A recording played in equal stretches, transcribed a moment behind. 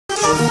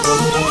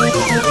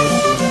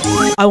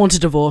I want a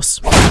divorce.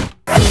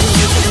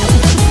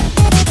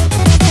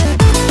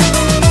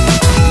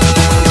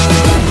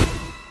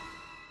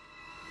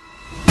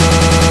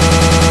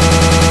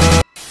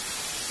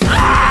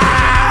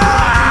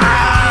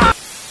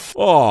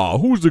 Ah,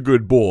 who's a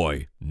good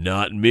boy?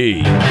 Not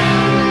me.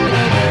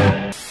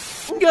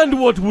 And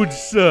what would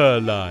Sir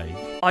like?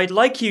 I'd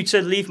like you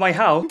to leave my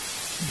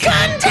house.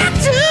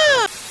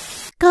 Conductor!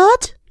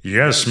 God?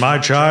 Yes, my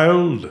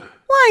child.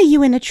 Why are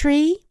you in a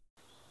tree?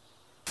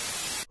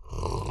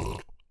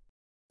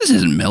 This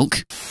isn't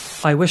milk.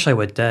 I wish I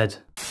were dead.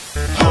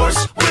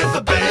 Horse with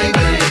a baby.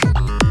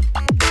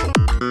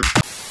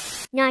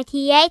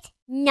 98,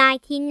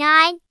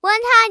 99,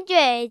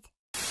 100.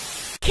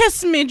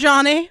 Kiss me,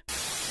 Johnny.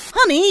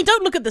 Honey,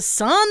 don't look at the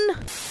sun.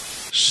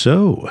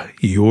 So,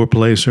 your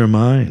place or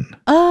mine?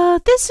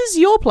 This is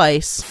your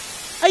place.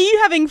 Are you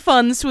having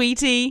fun,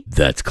 sweetie?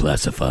 That's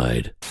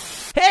classified.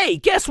 Hey,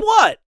 guess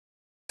what?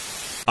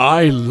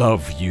 I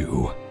love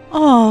you.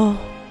 Oh.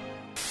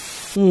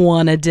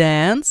 Wanna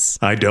dance?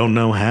 I don't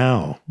know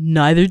how.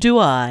 Neither do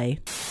I.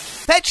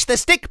 Fetch the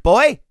stick,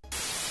 boy.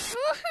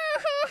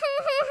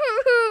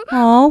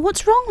 Oh,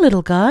 what's wrong,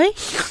 little guy?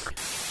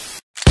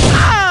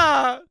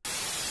 Ah!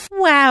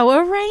 Wow,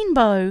 a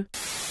rainbow.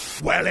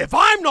 Well, if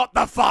I'm not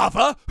the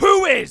father,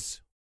 who is?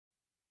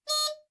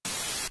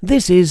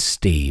 This is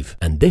Steve,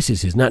 and this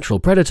is his natural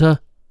predator.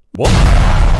 What?